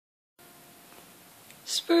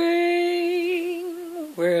Spring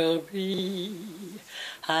will be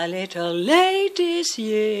a little late this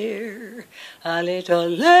year, a little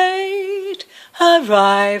late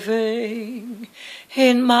arriving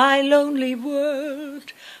in my lonely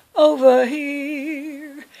world over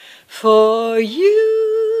here. For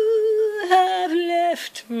you have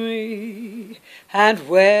left me, and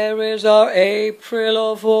where is our April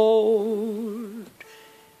of old?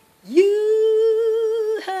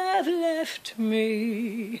 You have left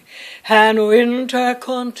me, and winter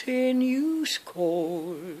continues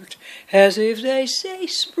cold, as if they say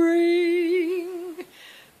spring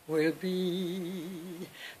will be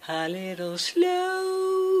a little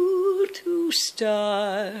slow to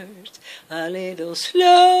start, a little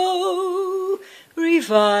slow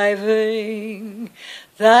reviving.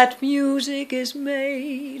 That music is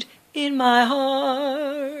made in my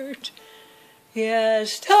heart.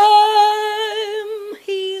 Yes, time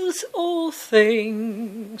heals all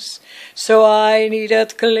things, so I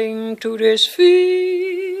needn't cling to this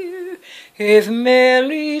fear, if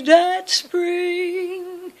merely that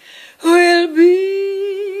spring will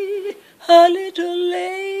be a little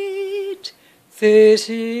late this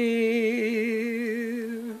year.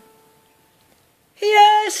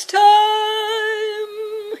 Yes, time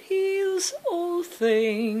heals all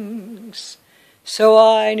things, so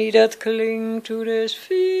I needn't cling to this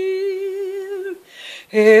fear,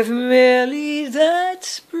 if merely that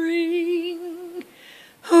spring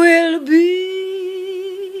will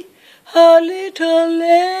be a little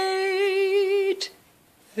late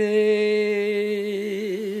this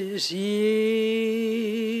year.